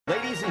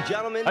Ladies and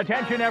gentlemen.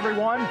 Attention,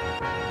 everyone.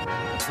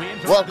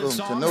 Welcome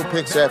to No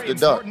Picks After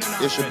Dark.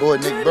 It's your boy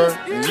Nick Burr,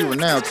 and you are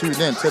now tuned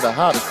in to the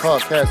hottest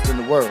podcast in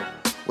the world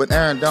with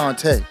Aaron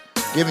Dante,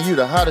 giving you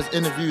the hottest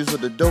interviews with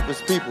the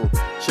dopest people,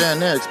 sharing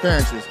their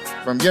experiences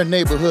from your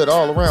neighborhood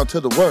all around to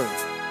the world.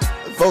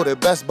 Voted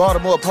Best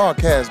Baltimore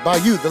Podcast by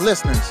you, the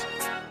listeners.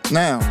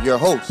 Now, your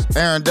host,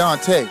 Aaron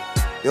Dante.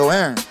 Yo,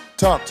 Aaron,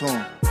 talk to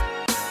him.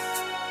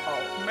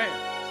 Oh,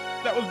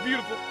 man, that was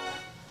beautiful.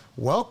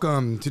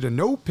 Welcome to the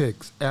No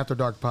Picks After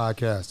Dark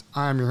podcast.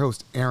 I'm your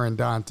host, Aaron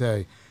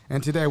Dante,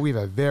 and today we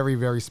have a very,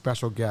 very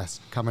special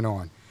guest coming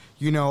on.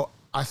 You know,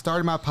 I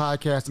started my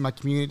podcast in my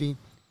community,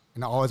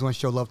 and I always want to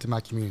show love to my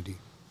community,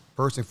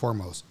 first and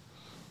foremost.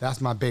 That's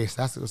my base.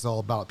 That's what it's all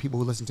about, people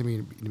who listen to me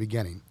in the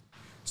beginning.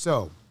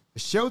 So, the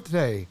show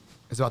today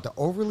is about the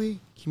Overlea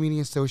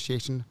Community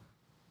Association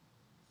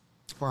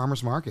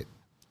Farmers Market,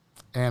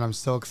 and I'm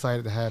so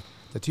excited to have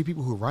the two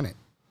people who run it.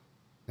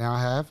 Now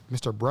I have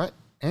Mr. Brett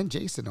and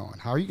Jason on.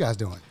 How are you guys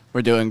doing?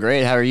 We're doing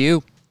great. How are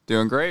you?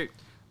 Doing great.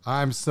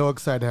 I'm so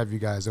excited to have you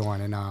guys on,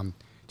 and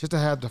just to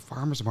have the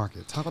farmers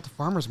market. Talk about the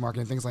farmers market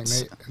and things like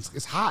that.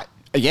 It's hot.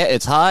 Yeah,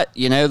 it's hot.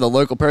 You know, the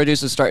local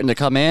produce is starting to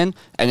come in,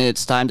 and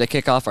it's time to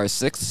kick off our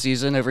 6th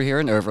season over here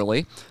in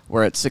Overlea.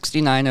 We're at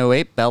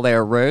 6908 Bel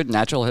Air Road,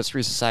 Natural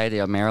History Society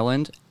of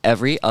Maryland,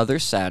 every other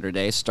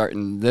Saturday,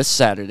 starting this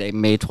Saturday,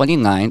 May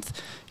 29th,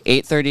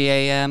 8:30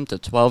 a.m. to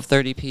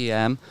 12:30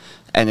 p.m.,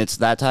 and it's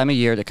that time of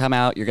year to come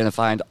out. You're going to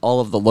find all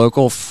of the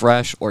local,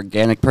 fresh,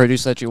 organic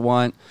produce that you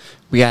want.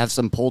 We have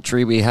some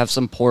poultry. We have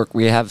some pork.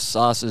 We have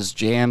sauces,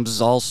 jams,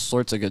 all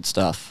sorts of good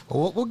stuff.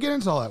 Well, we'll get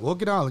into all that. We'll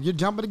get on. You're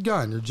jumping the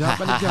gun. You're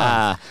jumping the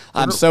gun.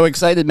 I'm so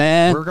excited,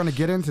 man. We're going to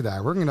get into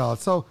that. We're going to.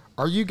 So,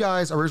 are you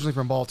guys originally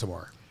from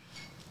Baltimore?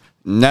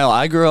 No,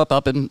 I grew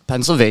up in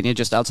Pennsylvania,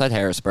 just outside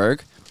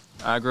Harrisburg.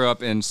 I grew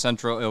up in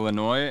central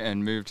Illinois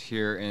and moved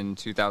here in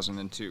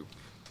 2002.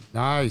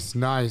 Nice.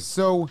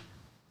 So,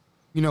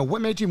 you know,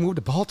 what made you move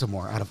to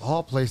Baltimore out of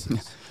all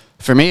places?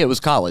 For me, it was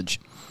college.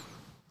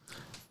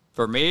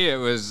 For me, it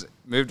was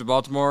move to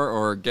Baltimore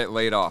or get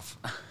laid off.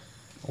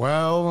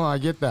 Well, I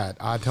get that.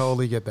 I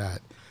totally get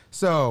that.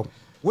 So,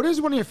 what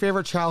is one of your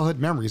favorite childhood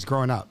memories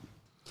growing up?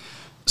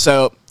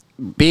 So,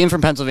 being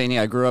from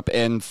Pennsylvania, I grew up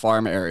in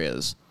farm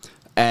areas.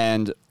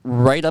 And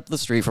right up the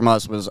street from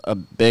us was a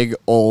big,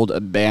 old,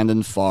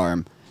 abandoned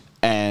farm.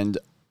 And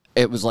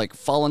it was like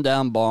fallen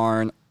down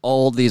barn,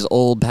 all these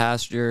old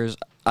pastures.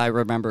 I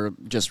remember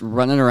just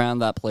running around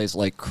that place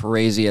like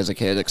crazy as a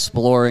kid,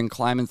 exploring,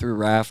 climbing through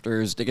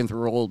rafters, digging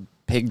through old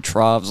pig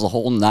troughs, the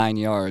whole 9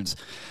 yards.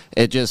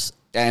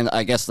 And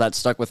I guess that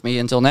stuck with me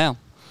until now.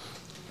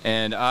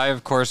 And I,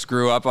 of course,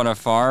 grew up on a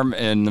farm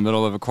in the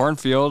middle of a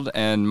cornfield,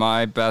 and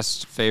my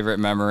best favorite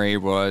memory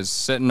was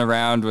sitting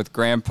around with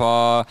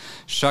Grandpa,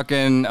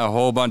 shucking a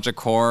whole bunch of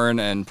corn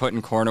and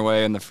putting corn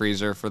away in the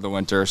freezer for the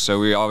winter, so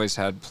we always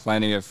had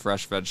plenty of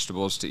fresh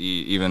vegetables to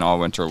eat, even all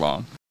winter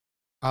long.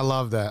 I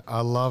love that. I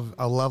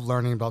love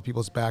learning about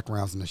people's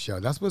backgrounds in the show.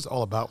 That's what it's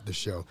all about with the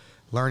show,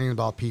 learning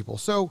about people.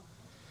 So,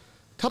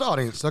 tell the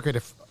audience, okay,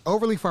 the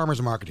Overlea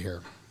Farmers Market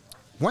here.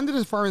 When did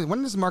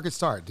this market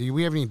start? Do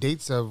we have any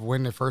dates of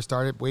when it first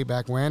started, way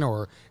back when,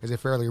 or is it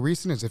fairly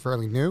recent? Is it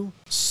fairly new?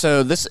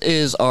 So this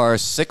is our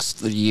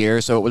 6th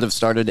year, so it would have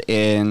started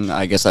in,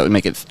 I guess that would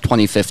make it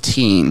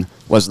 2015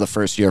 was the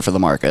first year for the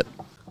market.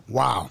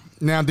 Wow.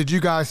 Now, did you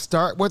guys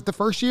start with the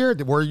first year?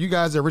 Were you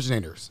guys the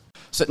originators?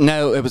 So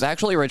no, it was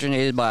actually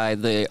originated by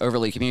the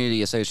Overlea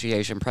Community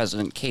Association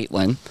President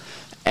Caitlin,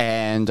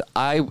 and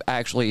I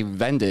actually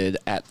vended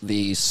at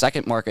the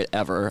second market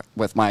ever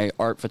with my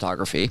art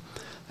photography.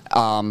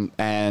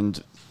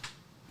 And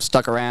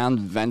stuck around,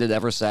 vended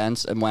ever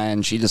since, and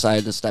when she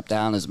decided to step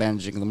down as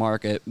managing the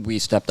market, we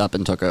stepped up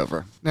and took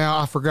over. Now,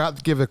 I forgot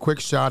to give a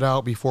quick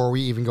shout-out before we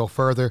even go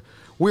further.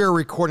 We are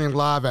recording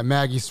live at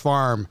Maggie's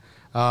Farm.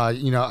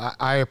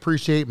 I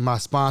appreciate my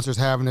sponsors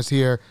having us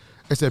here.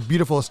 It's a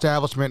beautiful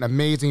establishment,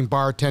 amazing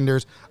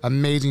bartenders,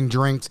 amazing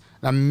drinks,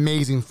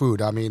 amazing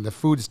food. I mean, the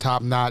food is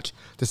top-notch.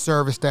 The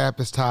service staff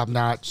is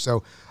top-notch.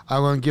 So I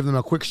want to give them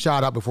a quick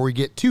shout-out before we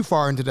get too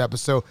far into the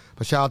episode,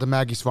 but shout out to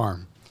Maggie's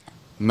Farm.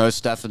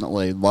 Most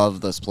definitely. Love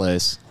this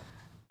place.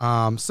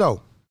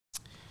 So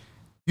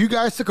you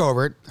guys took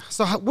over it.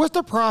 So what's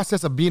the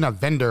process of being a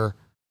vendor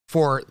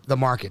for the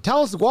market?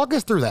 Walk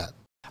us through that.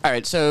 All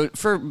right, so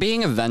for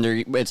being a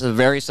vendor, it's a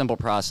very simple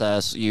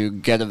process. You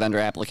get a vendor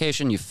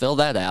application, you fill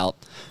that out,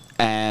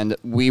 and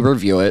we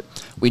review it.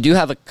 We do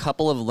have a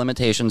couple of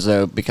limitations,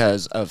 though,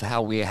 because of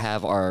how we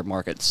have our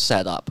market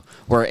set up.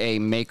 We're a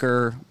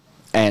maker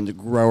and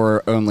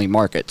grower-only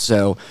market.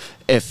 So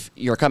if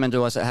you're coming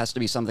to us, it has to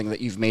be something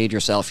that you've made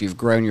yourself, you've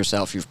grown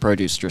yourself, you've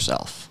produced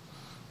yourself.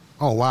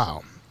 Oh,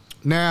 wow.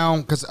 Now,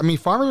 because,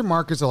 farmers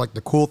markets are like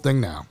the cool thing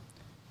now.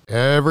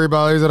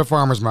 Everybody's at a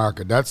farmer's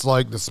market. That's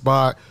like the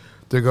spot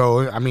to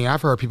go.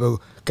 I've heard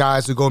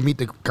guys who go meet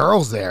the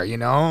girls there,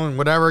 and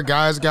whatever,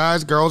 guys,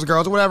 girls,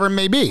 whatever it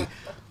may be.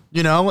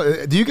 You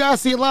know, do you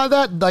guys see a lot of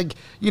that? Like,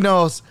 you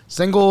know,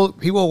 single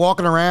people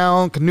walking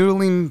around,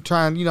 canoodling,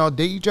 trying, you know,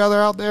 date each other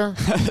out there?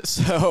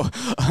 So,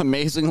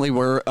 amazingly,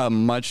 we're a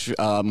much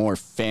more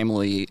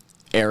family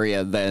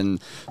area than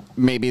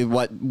maybe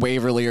what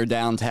Waverly or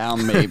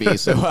downtown maybe.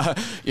 So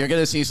you're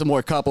going to see some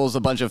more couples,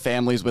 a bunch of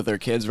families with their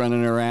kids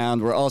running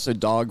around. We're also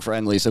dog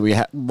friendly, so we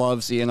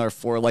love seeing our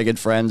four-legged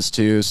friends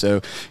too.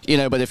 So, you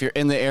know, but if you're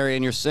in the area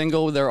and you're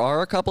single, there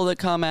are a couple that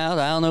come out.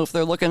 I don't know if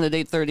they're looking at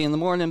 8:30 in the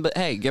morning, but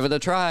hey, give it a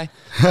try.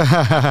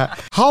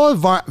 How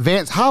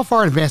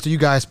far in advance do you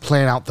guys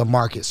plan out the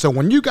market? So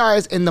when you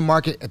guys in the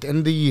market at the end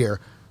of the year,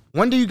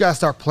 when do you guys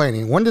start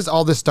planning? When does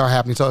all this start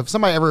happening? So if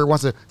somebody ever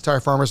wants to start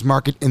a farmer's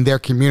market in their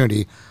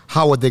community,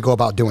 how would they go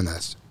about doing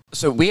this?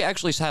 So we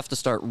actually have to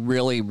start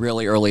really,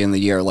 really early in the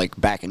year, like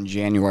back in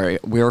January.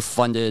 We were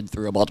funded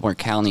through a Baltimore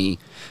County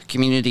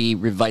Community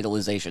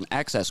Revitalization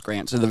Access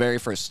Grant. So the very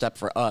first step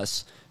for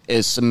us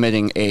is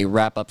submitting a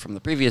wrap-up from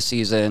the previous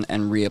season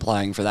and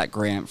reapplying for that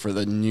grant for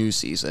the new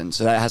season.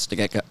 So that has to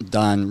get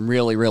done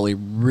really, really,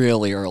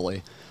 really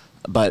early.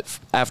 But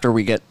after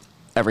we get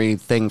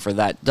everything for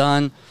that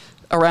done,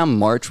 around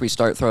March, we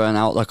start throwing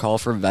out a call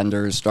for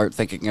vendors, start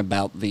thinking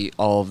about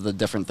all of the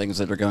different things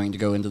that are going to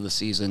go into the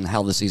season,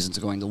 how the season's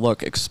going to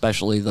look,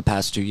 especially the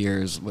past 2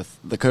 years with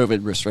the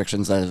COVID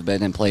restrictions that have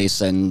been in place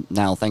and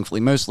now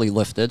thankfully mostly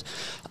lifted.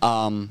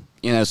 You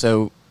know,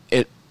 so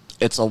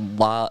it's a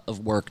lot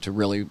of work to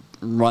really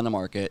run a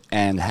market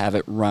and have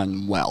it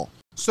run well.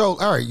 So,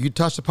 all right, you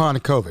touched upon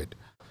the COVID.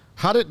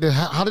 How did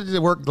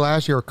it work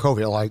last year with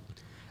COVID? Like,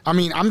 I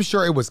mean, I'm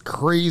sure it was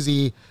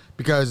crazy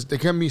because there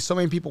can be so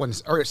many people in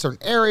a certain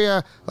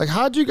area. Like,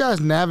 how did you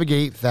guys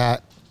navigate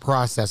that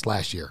process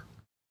last year?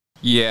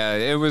 Yeah,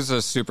 it was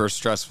a super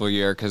stressful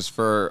year because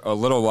for a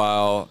little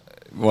while,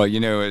 well, you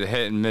know, it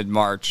hit in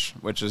mid-March,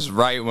 which is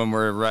right when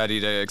we're ready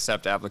to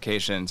accept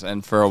applications.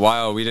 And for a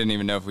while, we didn't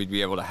even know if we'd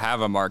be able to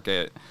have a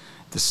market.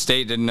 The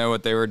state didn't know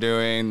what they were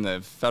doing. The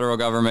federal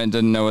government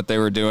didn't know what they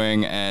were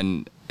doing.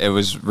 And it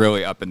was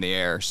really up in the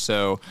air.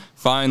 So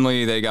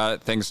finally, they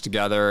got things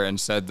together and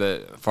said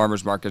that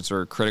farmers markets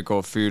are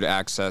critical food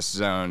access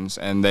zones,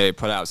 and they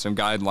put out some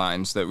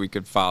guidelines that we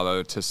could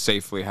follow to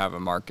safely have a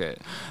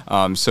market.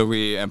 So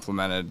we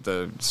implemented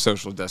the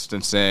social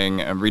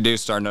distancing and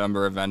reduced our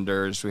number of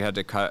vendors. We had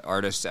to cut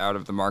artists out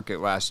of the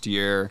market last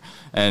year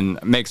and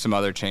make some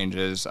other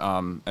changes.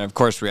 And of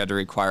course, we had to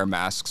require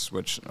masks,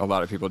 which a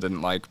lot of people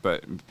didn't like,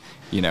 but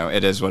you know,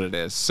 it is what it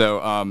is.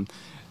 So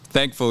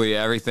thankfully,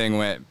 everything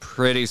went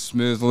pretty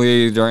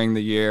smoothly during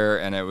the year,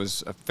 and it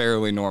was a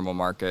fairly normal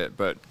market,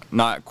 but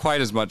not quite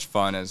as much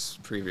fun as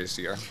previous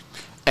year.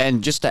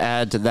 And just to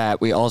add to that,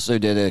 we also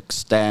did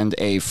extend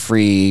a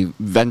free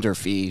vendor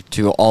fee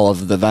to all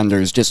of the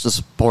vendors just to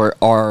support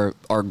our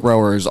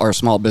growers, our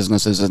small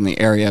businesses in the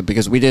area,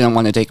 because we didn't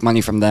want to take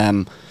money from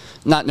them,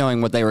 not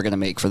knowing what they were going to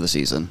make for the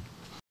season.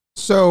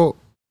 So,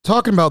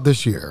 talking about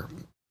this year,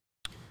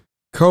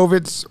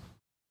 COVID's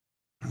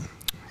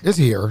is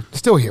here,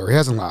 still here. It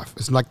hasn't left.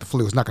 It's like the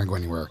flu. It's not going to go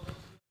anywhere.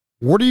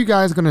 What are you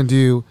guys going to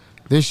do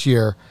this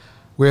year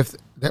with,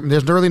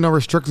 there's really no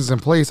restrictions in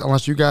place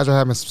unless you guys are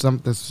having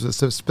something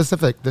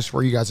specific this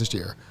for you guys this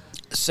year?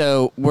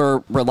 So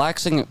we're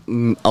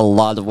relaxing a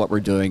lot of what we're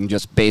doing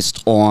just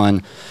based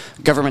on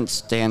government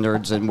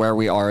standards and where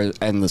we are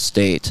in the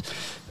state.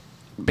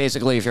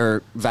 Basically, if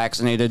you're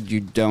vaccinated,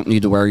 you don't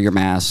need to wear your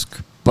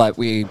mask. But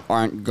we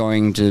aren't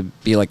going to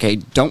be like, hey,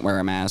 don't wear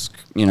a mask.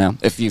 You know,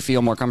 if you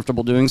feel more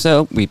comfortable doing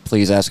so, we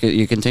please ask that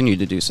you continue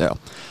to do so.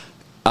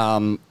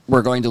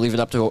 We're going to leave it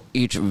up to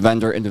each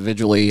vendor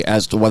individually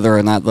as to whether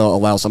or not they'll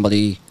allow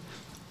somebody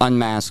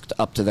unmasked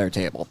up to their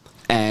table.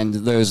 And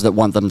those that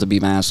want them to be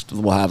masked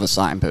will have a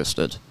sign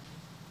posted.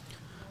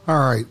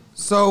 All right.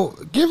 So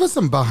give us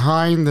some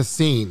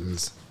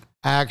behind-the-scenes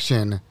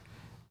action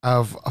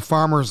of a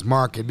farmer's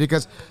market,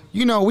 because,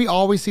 you know, we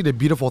always see the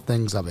beautiful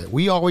things of it.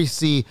 We always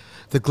see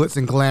the glitz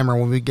and glamour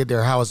when we get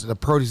their house. The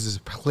produce is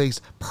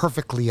placed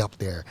perfectly up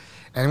there.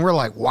 And we're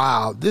like,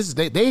 wow,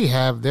 they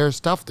have their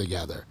stuff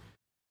together.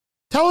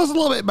 Tell us a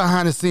little bit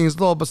behind the scenes, a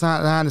little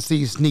behind the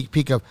scenes sneak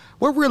peek of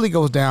what really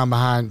goes down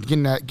behind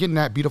getting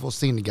that beautiful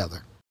scene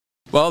together.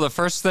 Well, the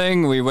first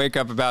thing, we wake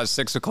up about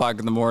 6 o'clock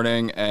in the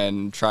morning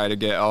and try to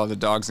get all the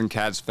dogs and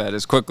cats fed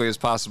as quickly as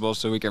possible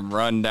so we can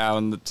run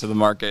down to the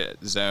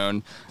market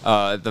zone.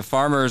 The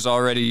farmer's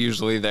already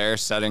usually there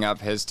setting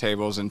up his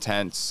tables and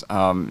tents.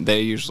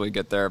 They usually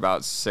get there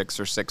about 6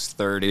 or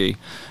 6:30.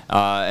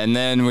 And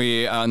then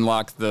we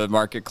unlock the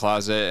market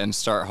closet and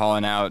start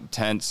hauling out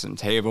tents and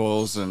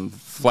tables and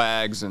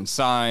flags and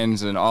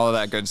signs and all of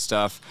that good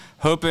stuff,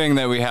 hoping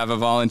that we have a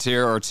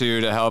volunteer or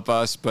two to help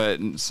us, but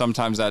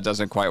sometimes that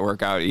doesn't quite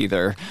work out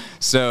either.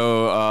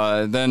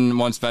 So then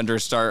once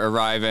vendors start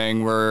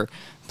arriving, we're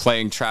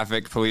playing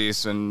traffic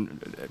police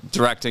and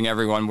directing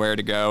everyone where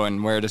to go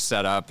and where to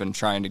set up and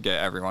trying to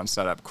get everyone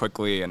set up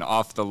quickly and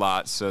off the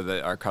lot so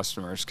that our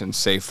customers can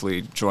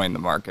safely join the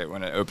market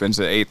when it opens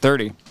at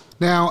 8:30.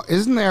 Now,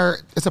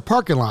 it's a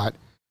parking lot.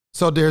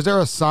 So is there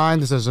a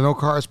sign that says no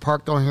cars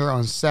parked on here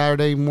on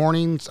Saturday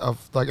mornings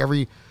of like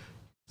every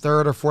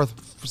third or fourth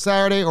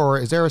Saturday, or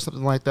is there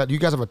something like that? Do you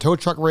guys have a tow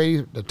truck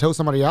ready to tow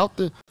somebody out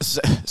there?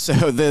 So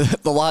the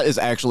lot is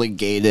actually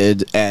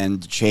gated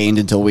and chained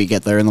until we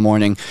get there in the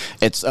morning.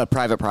 It's a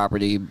private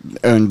property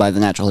owned by the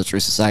Natural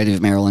History Society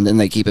of Maryland, and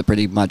they keep it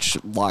pretty much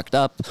locked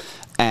up.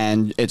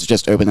 And it's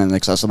just open and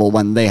accessible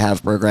when they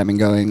have programming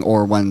going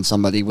or when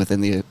somebody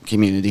within the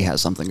community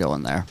has something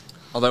going there.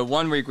 Although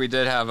one week we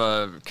did have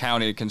a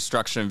county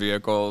construction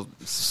vehicle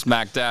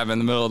smack dab in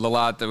the middle of the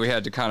lot that we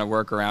had to kind of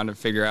work around and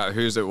figure out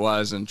whose it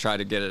was and try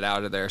to get it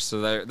out of there.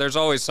 So there's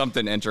always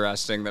something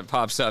interesting that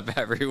pops up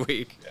every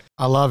week.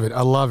 I love it.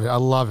 I love it. I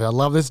love it. I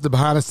love this, the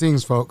behind the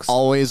scenes, folks.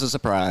 Always a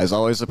surprise.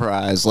 Always a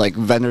surprise. Like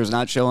vendors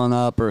not showing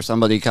up or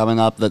somebody coming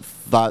up that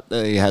thought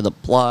they had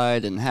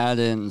applied and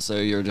hadn't. So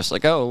you're just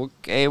like, oh,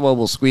 okay, well,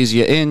 we'll squeeze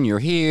you in. You're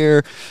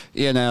here.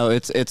 You know,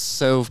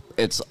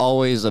 it's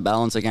always a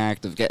balancing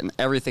act of getting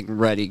everything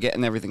ready,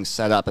 getting everything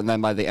set up, and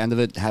then by the end of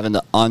it, having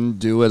to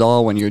undo it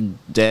all when you're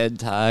dead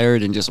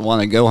tired and just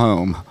want to go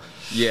home.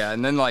 Yeah,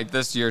 and then like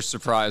this year's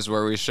surprise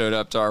where we showed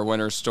up to our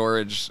winter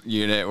storage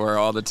unit where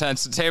all the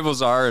tents and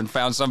tables are and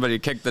found somebody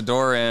kicked the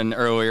door in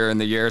earlier in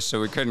the year,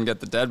 so we couldn't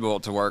get the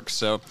deadbolt to work.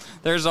 So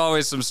there's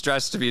always some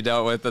stress to be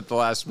dealt with at the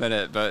last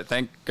minute, but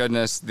thank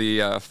goodness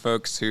the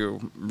folks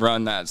who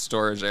run that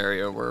storage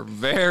area were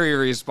very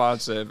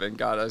responsive and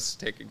got us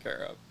taken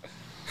care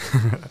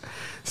of.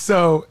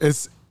 So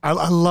I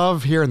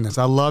love hearing this.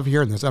 I love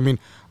hearing this. I mean,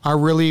 I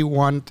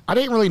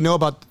didn't really know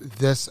about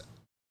this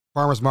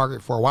farmer's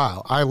market for a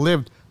while. I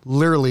lived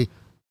literally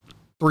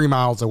 3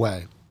 miles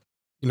away,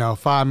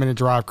 5-minute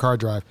drive, car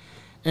drive.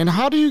 And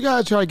how do you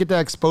guys try to get that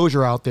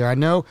exposure out there? I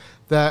know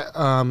that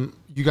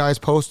you guys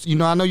post,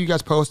 I know you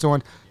guys post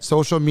on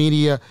social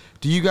media.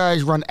 Do you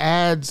guys run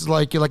ads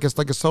like it's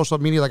like a social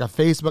media, like a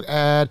Facebook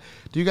ad?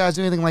 Do you guys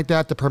do anything like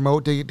that to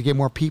promote, to get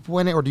more people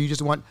in it? Or do you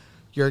just want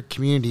your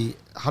community?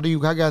 How do you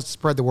guys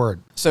spread the word?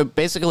 So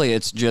basically,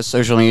 it's just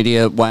social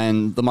media.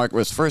 When the market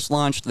was first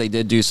launched, they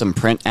did do some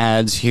print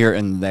ads here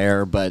and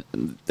there, but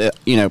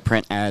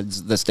print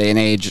ads this day and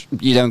age,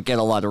 you don't get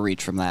a lot of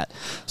reach from that.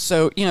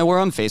 So we're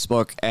on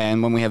Facebook,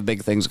 and when we have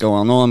big things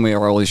going on, we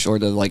are always sure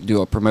to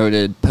do a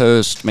promoted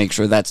post, make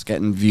sure that's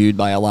getting viewed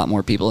by a lot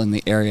more people in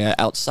the area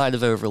outside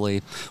of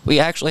Overly.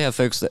 We actually have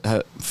folks that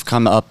have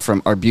come up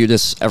from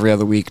Arbutus every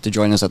other week to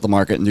join us at the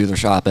market and do their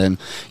shopping.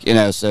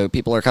 So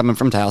people are coming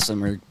from Towson.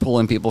 We're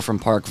pulling people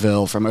from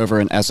Parkville, from over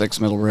in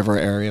Essex, Middle River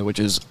area, which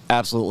is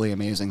absolutely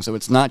amazing. So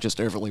it's not just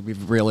Overly.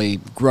 We've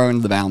really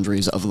grown the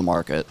boundaries of the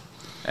market.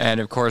 And,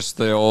 of course,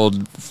 the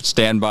old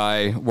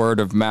standby word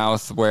of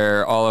mouth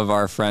where all of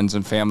our friends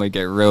and family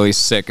get really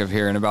sick of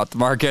hearing about the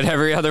market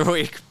every other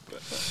week.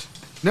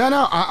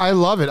 No, I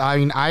love it. I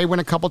mean, I went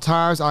a couple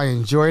times. I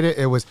enjoyed it.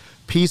 It was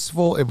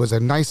peaceful. It was a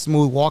nice,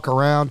 smooth walk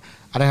around.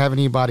 I didn't have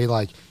anybody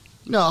up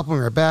on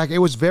your back. It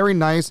was very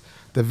nice.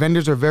 The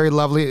vendors are very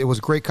lovely. It was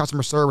great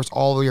customer service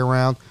all the way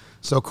around.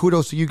 So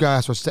kudos to you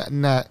guys for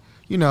setting that,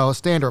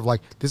 standard of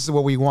this is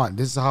what we want.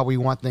 This is how we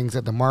want things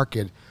at the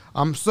market.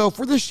 So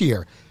for this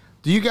year,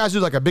 do you guys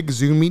do a big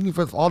Zoom meeting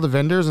for all the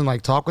vendors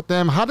and talk with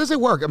them? How does it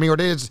work? I mean,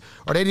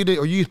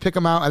 or you pick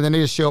them out and then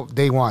they just show up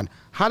day one?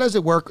 How does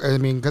it work? I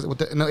mean, because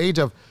in the age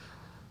of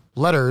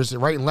letters,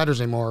 writing letters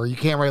anymore, you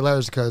can't write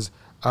letters because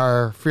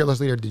our fearless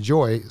leader,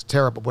 DeJoy, is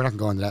terrible. We're not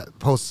going to go into that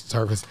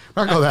post-service.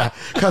 We're not going to go that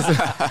because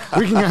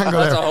we can go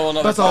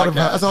there. That's a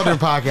whole different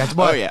podcast.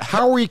 But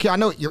how are we? I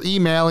know you're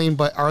emailing,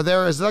 but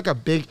is there a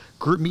big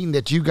group meeting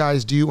that you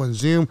guys do on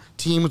Zoom,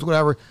 Teams,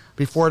 whatever,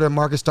 before the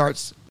market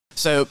starts?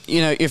 So,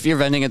 if you're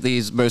vending at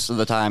these, most of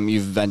the time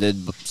you've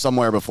vended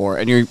somewhere before,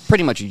 and you're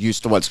pretty much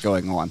used to what's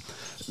going on.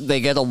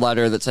 They get a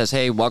letter that says,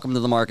 hey, welcome to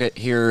the market.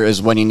 Here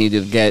is when you need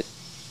to get,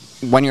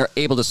 when you're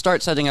able to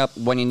start setting up,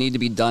 when you need to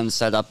be done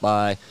set up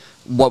by,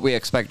 what we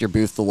expect your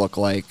booth to look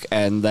like,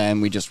 and then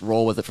we just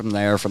roll with it from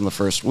there from the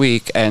first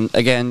week. And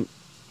again,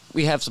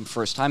 we have some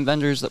first-time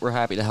vendors that we're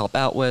happy to help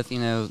out with.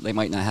 They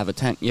might not have a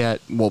tent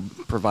yet. We'll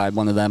provide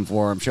one of them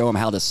for them, show them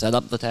how to set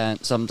up the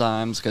tent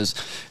sometimes, because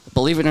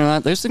believe it or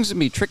not, those things can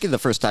be tricky the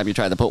first time you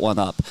try to put one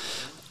up.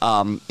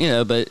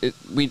 But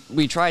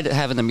we tried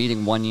having a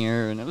meeting one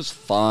year, and it was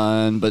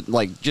fun, but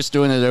just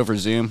doing it over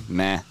Zoom,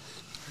 meh.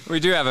 We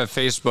do have a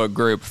Facebook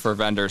group for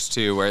vendors,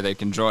 too, where they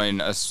can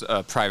join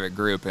a private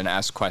group and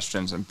ask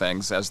questions and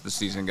things as the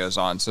season goes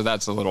on. So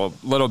that's a little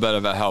bit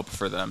of a help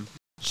for them.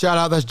 Shout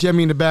out, that's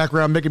Jimmy in the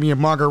background making me a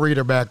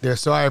margarita back there.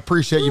 So I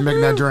appreciate you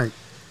making that drink.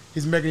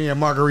 He's making me a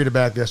margarita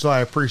back there, so I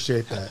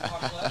appreciate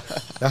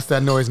that. That's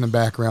that noise in the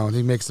background.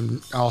 He makes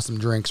some awesome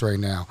drinks right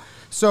now.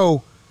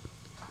 So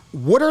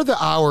what are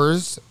the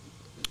hours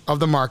of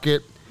the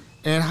market,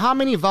 and how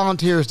many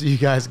volunteers do you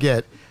guys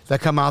get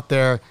that come out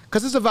there?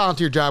 Because it's a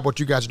volunteer job,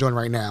 what you guys are doing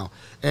right now.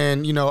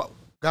 And,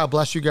 God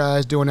bless you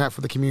guys doing that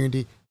for the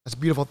community. That's a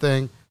beautiful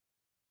thing.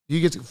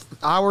 You get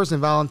hours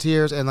and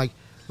volunteers, and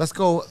let's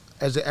go,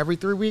 is it every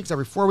 3 weeks,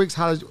 every 4 weeks?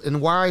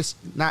 And why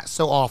not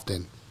so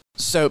often?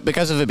 So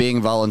because of it being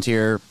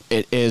volunteer,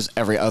 it is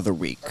every other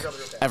week.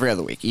 Every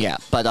other week, yeah.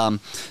 But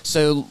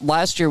so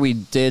last year we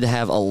did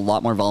have a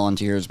lot more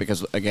volunteers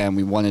because, again,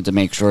 we wanted to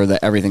make sure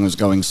that everything was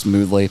going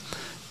smoothly.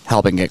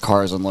 helping get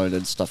cars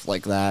unloaded, stuff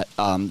like that.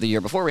 The year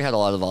before, we had a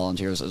lot of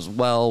volunteers as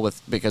well,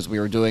 because we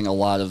were doing a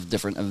lot of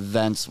different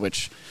events,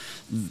 which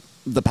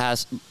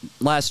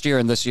last year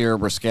and this year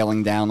we're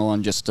scaling down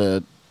on just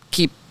to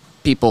keep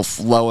people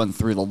flowing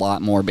through the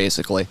lot more,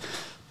 basically.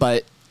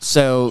 But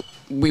so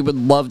we would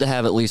love to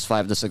have at least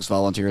 5 to 6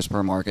 volunteers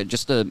per market,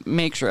 just to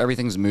make sure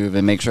everything's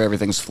moving, make sure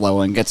everything's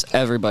flowing, gets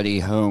everybody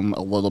home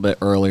a little bit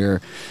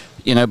earlier.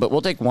 But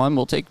we'll take 1,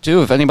 we'll take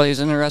 2. If anybody's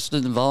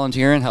interested in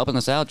volunteering, helping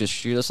us out, just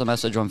shoot us a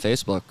message on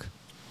Facebook.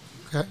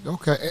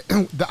 Okay.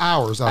 The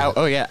hours of it.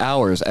 Oh, yeah,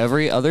 hours.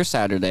 Every other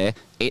Saturday,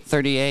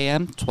 8:30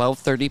 a.m.,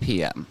 12:30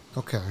 p.m.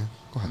 Okay.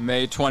 Go ahead.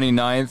 May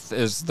 29th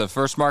is the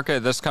first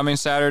market this coming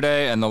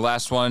Saturday, and the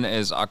last one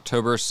is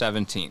October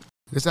 17th.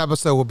 This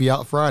episode will be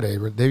out Friday,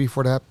 the day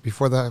before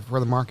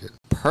the market.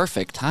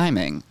 Perfect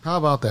timing. How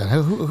about that?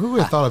 Who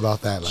would have thought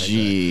about that? Like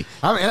Gee.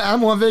 that?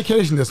 I'm on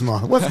vacation this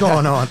month. What's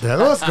going on there?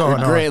 What's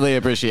going on? Greatly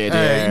appreciate it.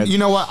 Hey, you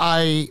know what?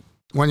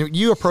 When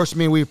you approached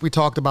me, we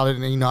talked about it,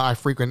 and I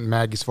frequent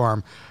Maggie's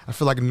farm. I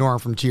feel like Norm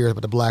from Cheers,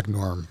 but the black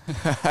Norm.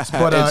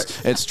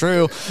 But it's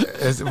true.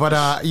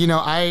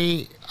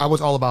 I was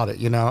all about it,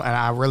 and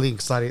I'm really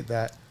excited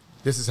that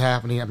this is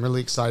happening. I'm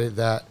really excited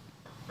that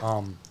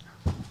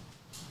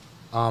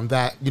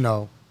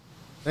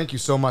thank you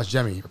so much,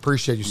 Jimmy.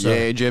 Appreciate you, sir.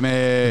 Yay, Jimmy.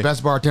 The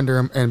best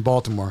bartender in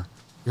Baltimore.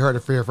 You heard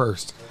it here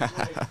first.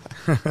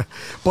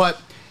 But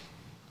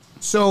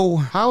so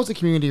how's the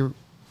community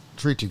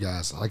treat you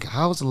guys? Like,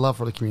 how's the love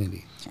for the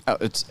community? Oh,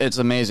 it's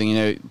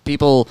amazing.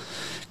 People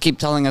keep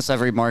telling us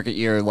every market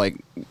year, like,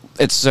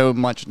 it's so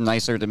much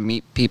nicer to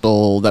meet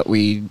people that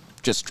we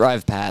just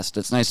drive past.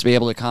 It's nice to be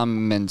able to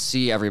come and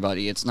see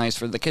everybody. It's nice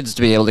for the kids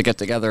to be able to get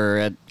together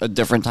at a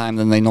different time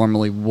than they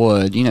normally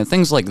would.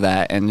 Things like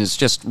that. And it's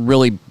just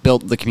really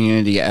built the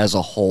community as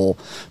a whole,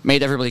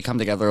 made everybody come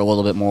together a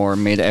little bit more,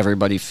 made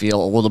everybody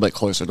feel a little bit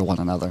closer to one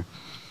another.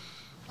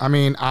 I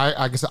mean,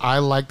 I guess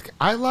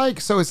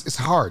so it's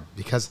hard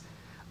because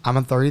I'm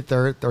on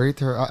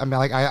 33rd. I mean,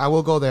 I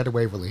will go there to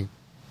Waverly.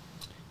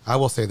 I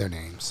will say their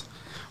names,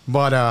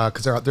 but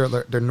because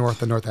they're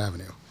north of North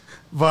Avenue.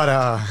 But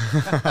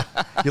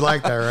you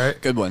like that,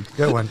 right? Good one.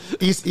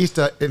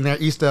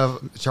 East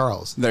of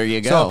Charles. There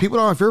you go. So people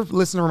don't. If you're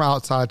listening from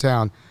outside of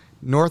town,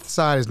 north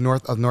side is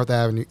north of North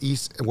Avenue.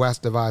 East and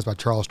west divides by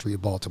Charles Street,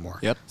 Baltimore.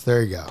 Yep. So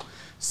there you go.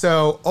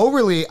 So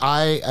overly,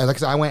 like I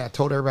said, I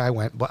told everybody I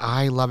went, but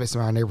I love it. It's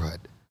in my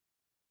neighborhood.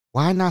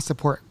 Why not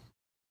support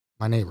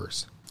my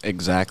neighbors?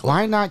 Exactly.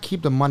 Why not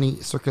keep the money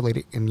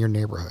circulated in your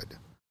neighborhood?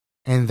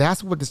 And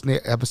that's what this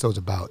episode's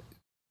about.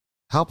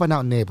 Helping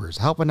out neighbors,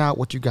 helping out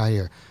what you got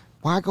here.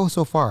 Why go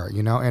so far,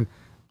 and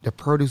the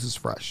produce is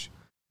fresh.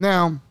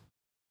 Now,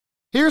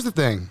 here's the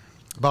thing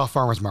about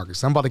farmers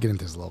markets. I'm about to get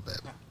into this a little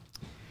bit.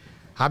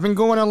 I've been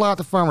going a lot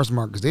to farmers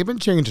markets. They've been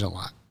changing a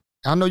lot.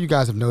 I know you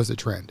guys have noticed a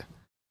trend.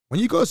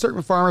 When you go to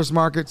certain farmers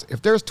markets,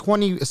 if there's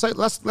 20, it's like,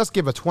 let's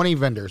give it 20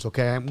 vendors,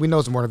 okay? We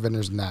know some more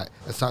vendors than that.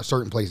 It's not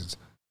certain places.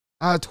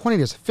 20,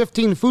 there's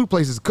 15 food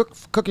places,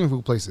 cooking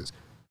food places.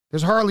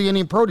 There's hardly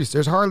any produce.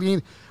 There's hardly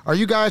any. Are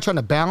you guys trying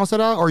to balance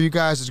it out, or are you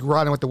guys just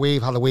riding with the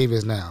wave, how the wave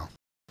is now?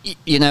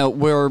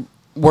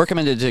 We're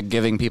committed to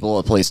giving people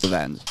a place to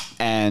vend,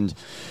 and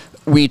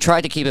we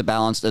try to keep it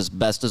balanced as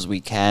best as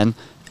we can,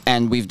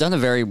 and we've done a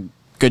very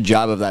good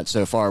job of that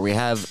so far. We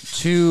have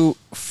two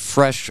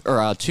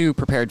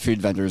prepared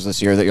food vendors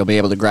this year that you'll be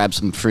able to grab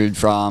some food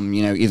from,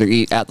 either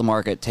eat at the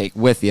market, take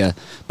with you.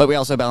 But we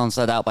also balance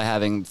that out by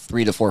having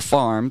 3 to 4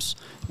 farms.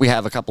 We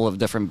have a couple of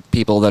different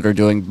people that are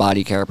doing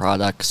body care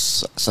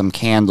products, some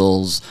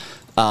candles.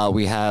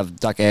 We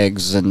have duck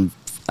eggs and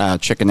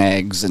chicken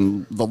eggs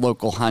and the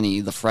local honey,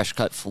 the fresh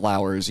cut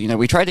flowers.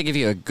 We try to give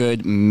you a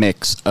good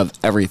mix of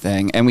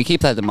everything, and we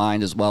keep that in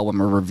mind as well when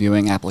we're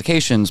reviewing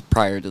applications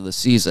prior to the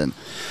season.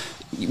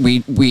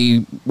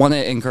 We want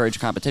to encourage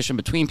competition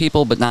between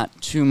people, but not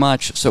too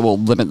much, so we'll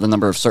limit the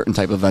number of certain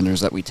type of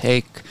vendors that we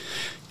take.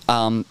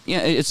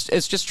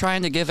 It's just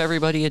trying to give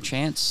everybody a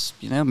chance,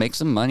 make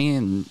some money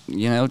and,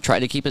 try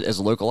to keep it as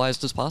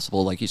localized as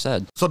possible, like you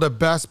said. So the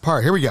best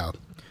part, here we go.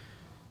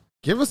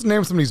 Give us the name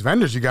of some of these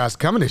vendors you guys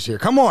coming this year.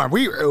 Come on,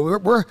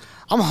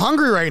 I'm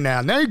hungry right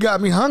now. Now you got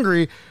me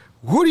hungry.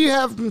 Who do you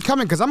have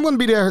coming? Because I'm going to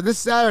be there this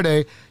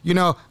Saturday.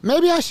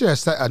 Maybe I should have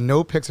set a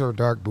No Pics After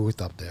Dark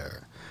booth up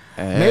there.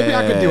 Hey. Maybe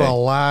I could do a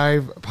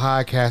live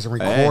podcast and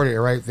record it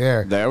right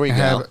there. There we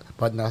go.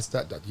 But no, I got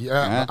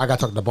to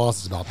talk to the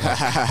bosses about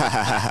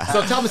that.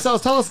 So tell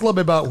us a little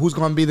bit about who's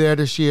going to be there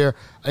this year.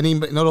 Any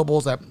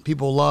notables that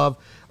people love.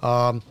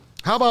 How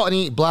about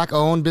any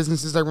black-owned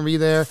businesses that are going to be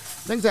there?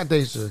 Things that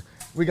they should.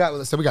 We got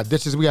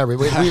dishes. We about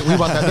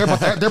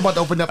that. They're about to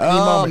open up any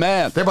moment. Oh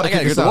man, they're about to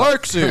get to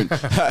work soon.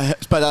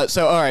 But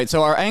all right.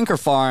 So our anchor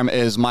farm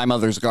is My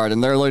Mother's Garden.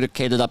 They're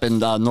located up in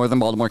northern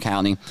Baltimore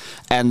County,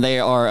 and they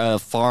are a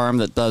farm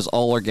that does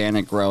all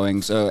organic growing.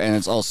 And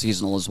it's all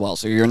seasonal as well.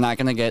 So you're not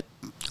going to get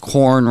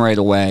corn right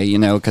away,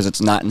 because it's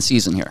not in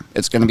season here.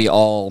 It's going to be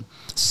all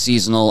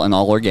seasonal and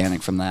all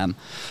organic from them.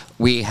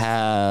 We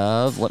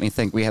have, let me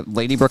think, we have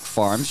Ladybrook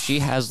Farms.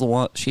 She's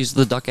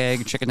the duck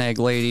egg, chicken egg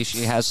lady.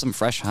 She has some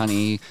fresh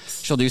honey.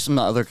 She'll do some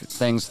other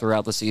things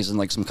throughout the season,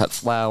 like some cut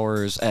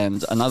flowers.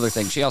 And another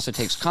thing, she also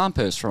takes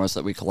compost from us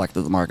that we collect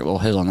at the market. We'll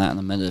hit on that in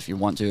a minute if you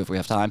want to, if we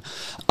have time.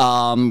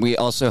 We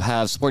also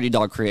have Sporty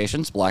Dog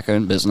Creations,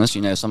 black-owned business.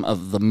 Some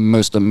of the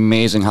most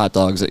amazing hot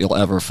dogs that you'll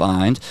ever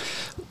find.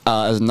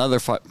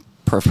 Another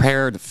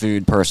prepared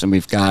food person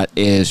we've got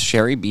is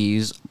Sherry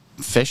B's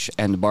Fish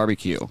and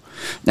Barbecue.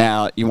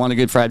 Now, you want a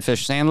good fried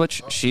fish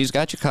sandwich? She's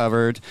got you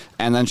covered,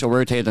 and then she'll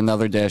rotate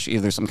another dish,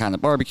 either some kind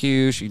of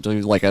barbecue. She'll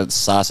do like a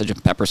sausage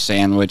and pepper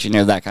sandwich,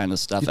 that kind of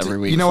stuff every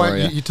week. You know what?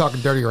 You. You're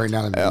talking dirty right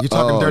now to me. You're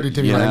talking dirty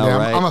to me right now.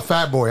 Right? I'm a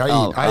fat boy.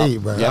 I eat,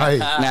 bro. Yeah. I eat.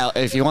 Now,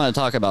 if you want to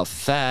talk about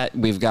fat,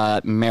 we've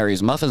got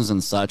Mary's Muffins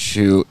and such,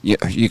 who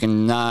you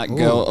cannot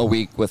go a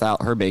week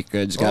without her baked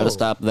goods. Got to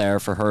stop there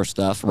for her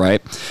stuff, right?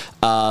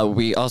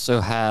 We also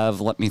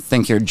have, let me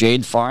think here,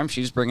 Jade Farm.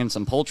 She's bringing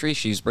some poultry.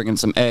 She's bringing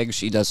some eggs.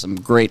 She does some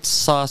great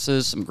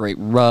sauces, some great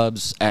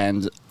rubs,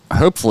 and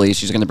hopefully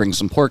she's going to bring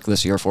some pork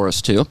this year for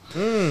us too.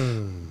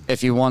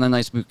 If you want a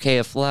nice bouquet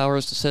of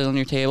flowers to sit on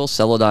your table,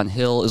 Celadon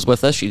Hill is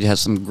with us. She has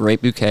some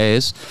great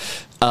bouquets.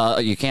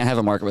 You can't have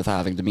a market without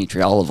having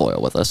Dimitri olive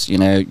oil with us. You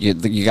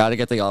got to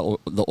get the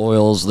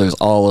oils, there's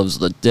olives,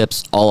 the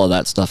dips, all of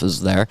that stuff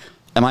is there.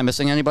 Am I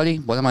missing anybody?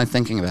 What am I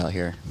thinking about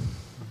here?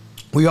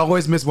 We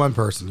always miss one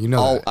person.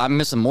 That. I'm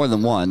missing more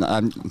than one. I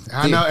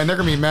know, and they're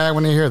going to be mad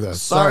when they hear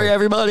this. Sorry,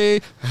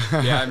 everybody.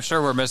 Yeah, I'm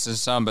sure we're missing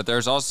some, but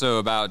there's also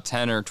about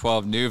 10 or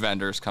 12 new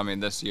vendors coming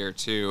this year,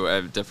 too,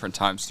 at different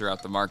times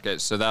throughout the market.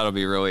 So that'll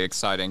be really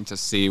exciting to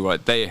see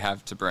what they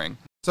have to bring.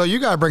 So you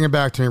got to bring it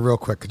back to me real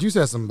quick, because you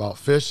said something about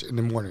fish in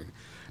the morning.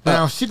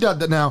 Now, she does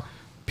that. Now,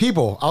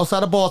 people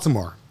outside of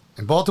Baltimore,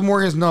 and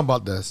Baltimoreans know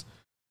about this,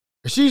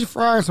 if she's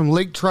frying some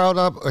lake trout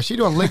up, or she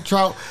doing lake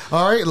trout,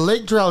 all right,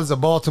 lake trout is a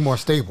Baltimore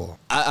staple.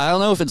 I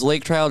don't know if it's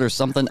lake trout or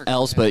something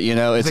else, but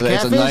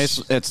it's a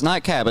nice. It's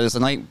not cat, but it's a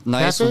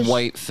nice Catfish?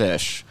 white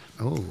fish.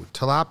 Oh,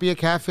 tilapia,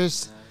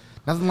 catfish,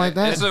 nothing like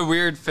that. It's a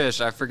weird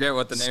fish. I forget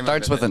what the name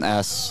Starts of it with an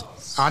S.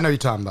 I know you're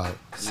talking about.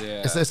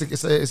 Yeah. It's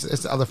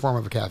the other form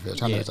of a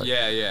catfish. I know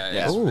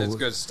Yeah. It's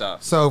good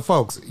stuff. So,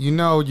 folks, you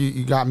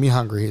got me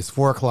hungry. It's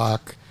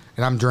 4:00.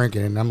 And I'm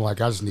drinking, and I'm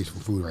like, I just need some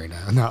food right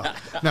now.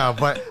 No,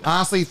 but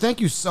honestly, thank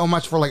you so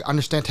much for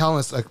telling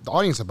us, the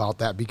audience about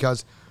that,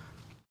 because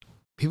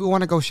people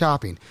want to go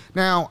shopping.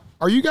 Now,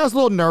 are you guys a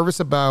little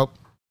nervous about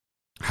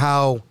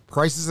how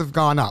prices have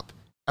gone up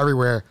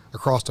everywhere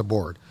across the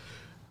board?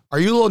 Are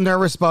you a little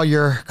nervous about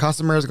your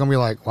customers going to be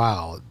like,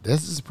 wow,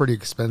 this is pretty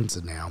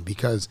expensive now?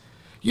 Because,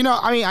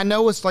 I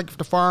know it's like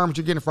the farms,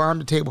 you're getting farm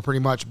to table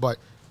pretty much, but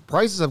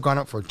prices have gone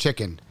up for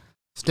chicken,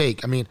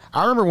 steak.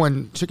 I remember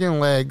when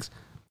chicken legs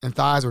and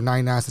thighs were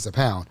 99 cents a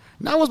pound.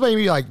 Now it was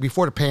maybe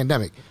before the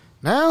pandemic.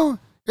 Now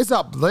it's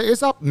up.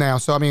 It's up now.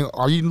 So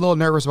are you a little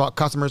nervous about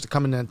customers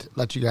coming in to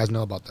let you guys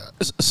know about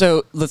that?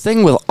 So the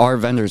thing with our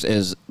vendors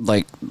is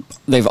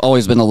they've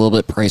always been a little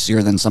bit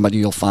pricier than somebody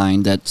you'll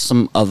find at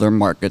some other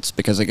markets,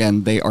 because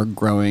again, they are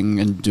growing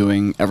and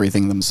doing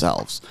everything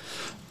themselves.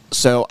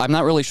 So I'm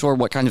not really sure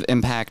what kind of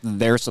impact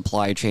their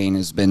supply chain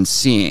has been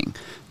seeing.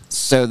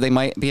 So they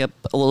might be up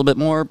a little bit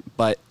more,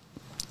 but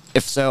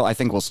if so, I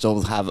think we'll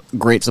still have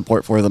great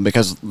support for them,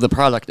 because the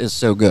product is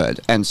so good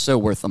and so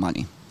worth the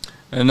money.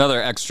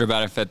 Another extra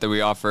benefit that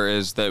we offer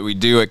is that we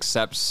do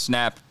accept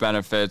SNAP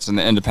benefits and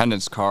the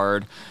Independence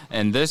Card.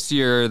 And this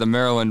year, the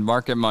Maryland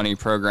Market Money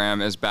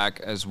program is back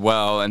as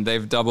well, and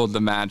they've doubled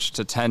the match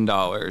to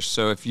 $10.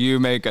 So if you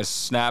make a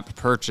SNAP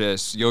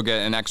purchase, you'll get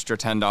an extra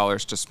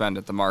 $10 to spend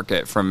at the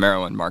market from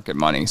Maryland Market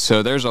Money.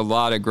 So there's a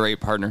lot of great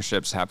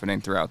partnerships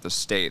happening throughout the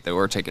state that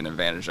we're taking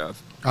advantage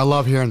of. I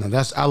love hearing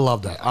that. I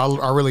love that.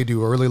 I really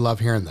do. I really love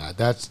hearing that.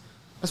 That's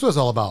what it's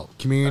all about.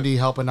 Community,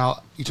 helping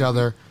out each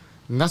other.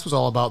 And that's what it's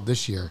all about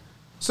this year.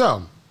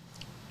 So,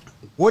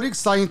 what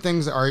exciting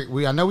things are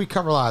we? I know we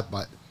cover a lot,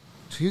 but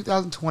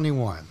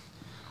 2021.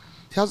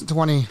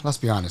 2020, let's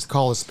be honest,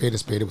 call a spade,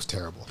 it was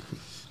terrible.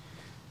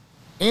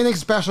 Anything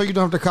special you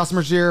doing for the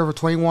customers here for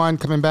 21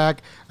 coming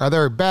back? Are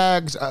there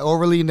bags,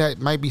 Overly, that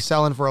might be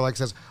selling for,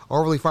 says,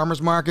 Overly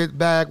Farmers Market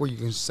bag where you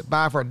can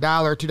buy for $1,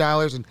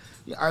 $2? And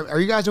are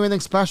you guys doing anything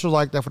special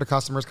like that for the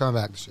customers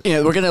coming back this year?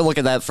 Yeah, we're going to look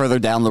at that further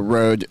down the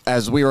road.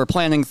 As we were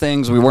planning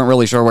things, we weren't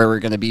really sure where we were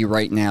going to be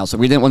right now, so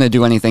we didn't want to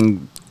do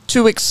anything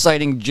too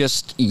exciting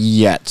just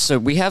yet. So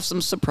we have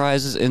some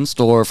surprises in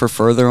store for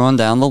further on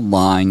down the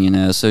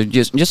line, so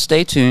just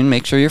stay tuned.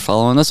 Make sure you're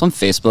following us on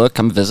Facebook.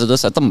 Come visit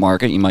us at the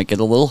market. You might get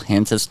a little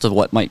hint as to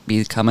what might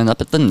be coming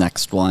up at the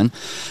next one.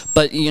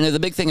 But, the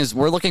big thing is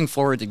we're looking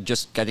forward to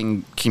just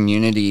getting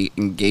community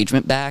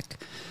engagement back.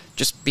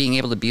 Just being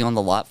able to be on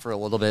the lot for a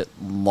little bit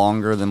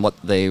longer than what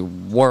they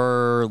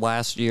were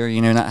last year,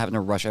 not having to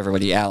rush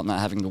everybody out, not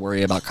having to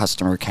worry about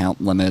customer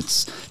count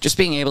limits, just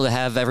being able to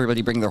have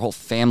everybody bring their whole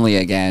family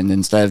again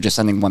instead of just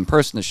sending one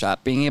person to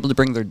shop, being able to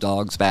bring their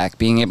dogs back,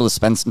 being able to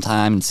spend some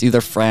time and see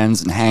their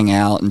friends and hang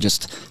out, and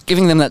just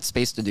giving them that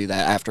space to do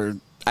that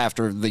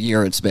after the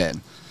year it's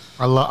been.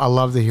 I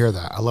love to hear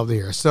that. I love to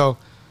hear. So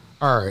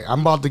All right, I'm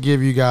about to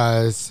give you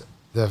guys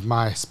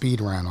my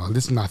speed round on.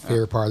 This is my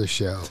favorite part of the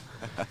show.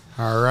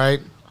 All right.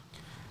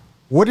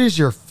 What is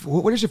your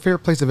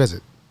favorite place to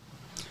visit?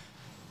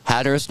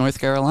 Hatteras, North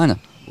Carolina.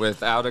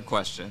 Without a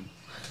question.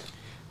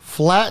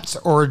 Flats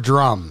or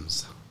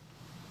drums?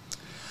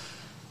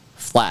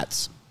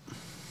 Flats.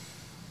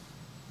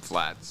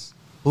 Flats.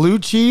 Blue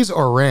cheese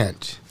or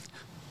ranch?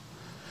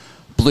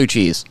 Blue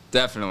cheese.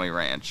 Definitely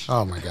ranch.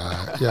 Oh my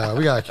God! Yeah,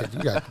 we got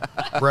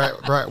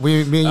Brett.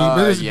 Me and you.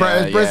 This is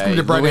Brett. Brett's gonna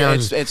be Brett Aaron.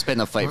 It's been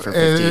a fight for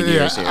 15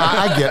 years here.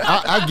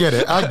 I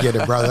get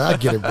it,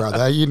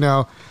 brother. You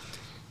know,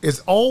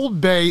 is Old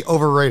Bay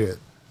overrated?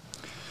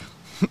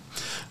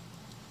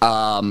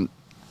 Don't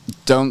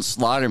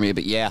slaughter me,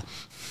 but yeah.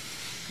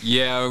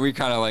 Yeah, we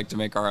kind of like to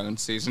make our own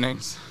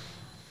seasonings.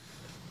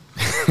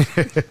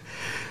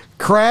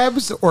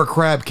 Crabs or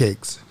crab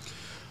cakes?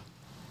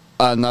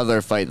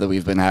 Another fight that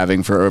we've been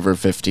having for over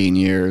 15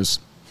 years.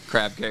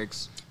 Crab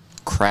cakes.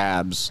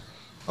 Crabs.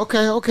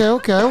 Okay.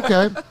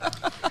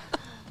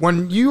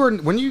 When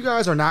you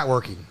guys are not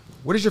working,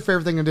 what is your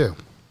favorite thing to do?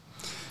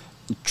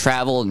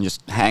 Travel and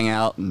just hang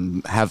out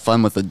and have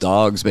fun with the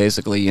dogs,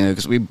 basically, you know,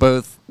 because we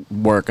both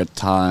work a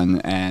ton,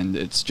 and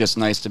it's just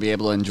nice to be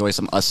able to enjoy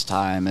some us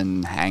time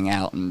and hang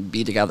out and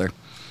be together.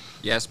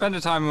 Yeah,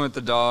 spending time with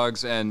the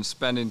dogs and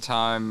spending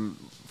time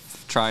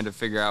trying to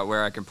figure out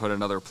where I can put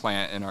another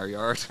plant in our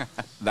yard.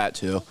 That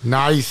too.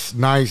 Nice.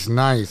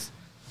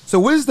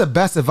 So what is the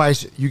best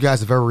advice you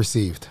guys have ever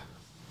received?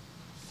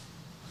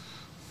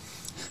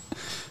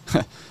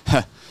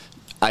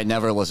 I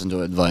never listen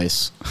to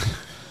advice.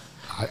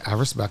 I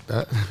respect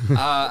that.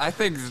 I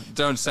think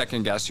don't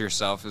second guess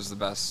yourself is the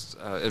best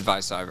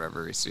advice I've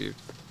ever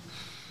received.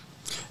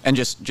 And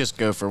just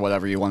go for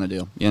whatever you want to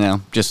do, you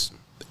know? Just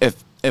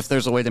if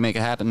there's a way to make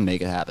it happen,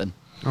 make it happen.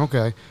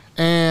 Okay.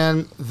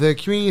 And the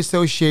community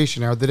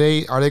association, are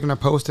they going to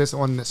post this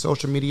on the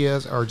social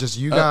medias, or just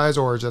you guys,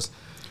 or just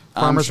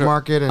farmers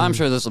market? I'm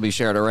sure this will be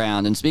shared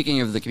around. And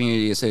speaking of the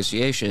community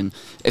association,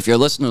 if you're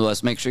listening to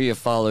us, make sure you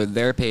follow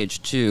their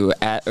page too,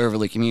 at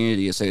Overley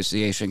Community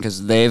Association,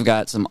 because they've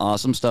got some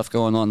awesome stuff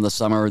going on this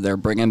summer. They're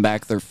bringing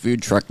back their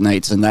food truck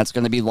nights, and that's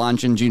going to be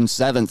launching June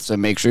 7th. So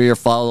make sure you're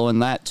following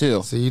that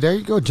too. See, there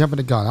you go, jumping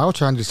the gun. I was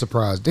trying to be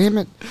surprised. Damn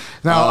it.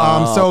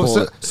 Now,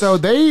 so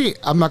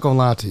I'm not going to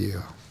lie to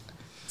you.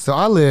 So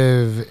I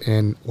live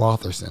in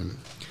Waltherson.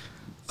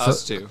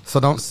 Us too. So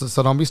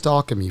don't be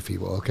stalking me,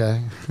 people,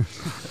 okay?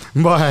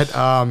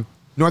 But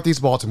Northeast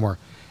Baltimore,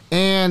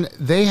 and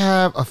they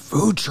have a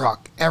food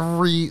truck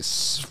every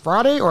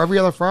Friday or every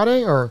other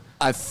Friday, or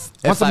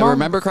if I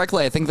remember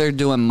correctly, I think they're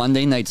doing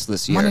Monday nights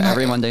this year.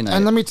 Every Monday night.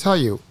 And let me tell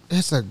you,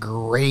 it's a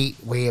great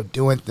way of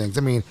doing things.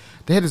 I mean,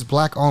 they had this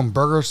black-owned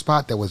burger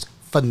spot that was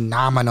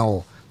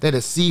phenomenal. They had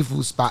a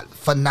seafood spot,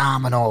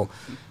 phenomenal.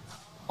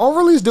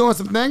 Overley's doing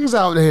some things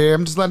out here.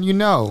 I'm just letting you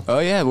know. Oh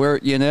yeah, a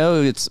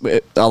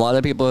lot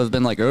of people have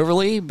been like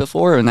Overley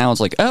before, and now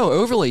it's like, oh,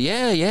 Overley,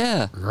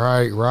 yeah.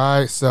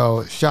 Right.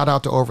 So shout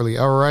out to Overley.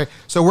 All right.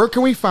 So where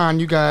can we find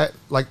you? Got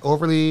like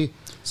Overley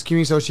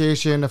Community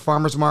Association, the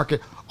Farmers Market,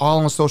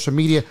 all on social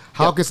media.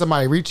 How can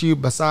somebody reach you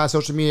besides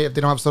social media? If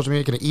they don't have social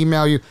media, can they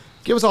email you?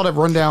 Give us all that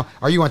rundown.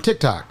 Are you on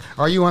TikTok?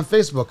 Are you on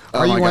Facebook?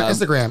 Are you on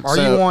Instagram? Are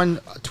you on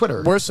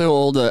Twitter? We're so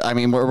old. I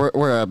mean,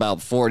 we're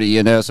about 40,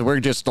 you know, so we're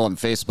just on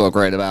Facebook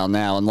right about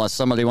now, unless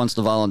somebody wants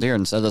to volunteer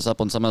and set us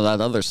up on some of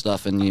that other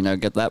stuff and, you know,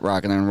 get that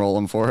rocking and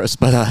rolling for us.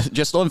 But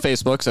just on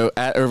Facebook, so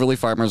at Overley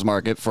Farmers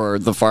Market for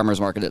the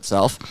farmers market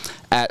itself,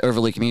 at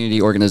Overley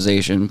Community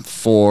Organization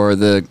for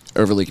the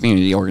Overley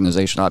Community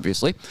Organization,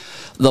 obviously.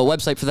 The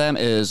website for them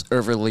is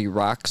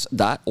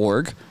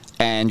overleyrocks.org.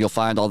 And you'll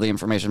find all the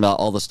information about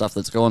all the stuff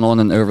that's going on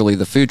in Overley,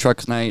 the Food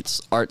Truck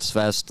Nights, Arts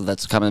Fest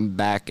that's coming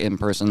back in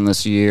person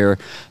this year,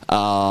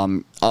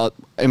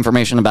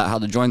 information about how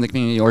to join the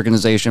community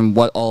organization,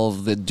 what all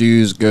of the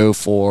dues go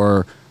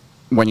for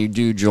when you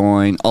do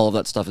join, all of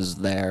that stuff is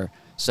there.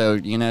 So,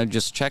 you know,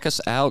 just check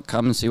us out,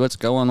 come and see what's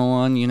going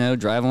on, you know,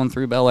 drive on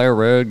through Bel Air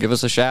Road, give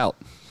us a shout.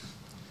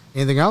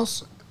 Anything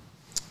else?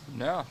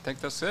 No, I think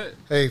that's it.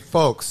 Hey,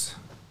 folks.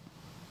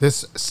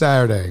 This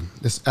Saturday,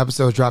 this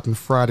episode is dropping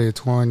Friday the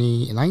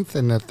 29th,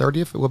 and the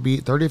 30th, it will be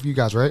 30th, you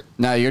guys, right?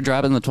 No, you're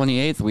dropping the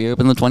 28th. We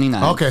open the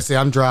 29th. Okay, see,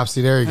 I'm dropped.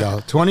 See, there you go.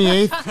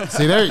 28th.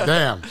 See, there you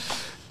damn.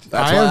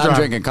 That's why I'm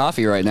drinking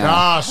coffee right now.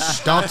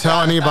 Gosh, don't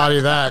tell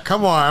anybody that.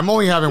 Come on, I'm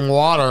only having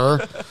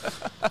water.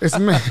 It's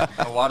me.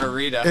 A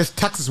waterita. It's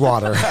Texas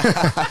water.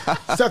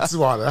 Texas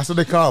water. That's what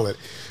they call it.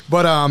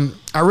 But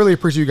I really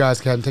appreciate you guys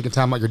taking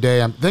time out your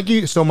day. Thank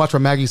you so much for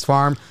Maggie's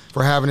Farm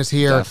for having us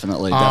here.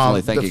 Definitely.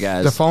 Thank you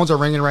guys. The phones are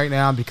ringing right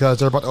now because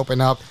they're about to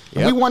open up.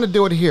 And we want to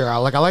do it here. I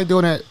like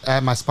doing it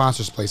at my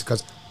sponsor's place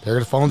because there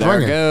the phones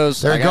ringing. There it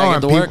goes. They're I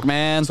gotta get to work,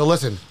 man. So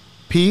listen,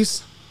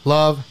 peace,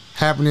 love,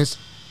 happiness,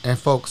 and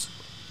folks,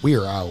 we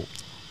are out.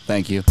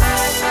 Thank you.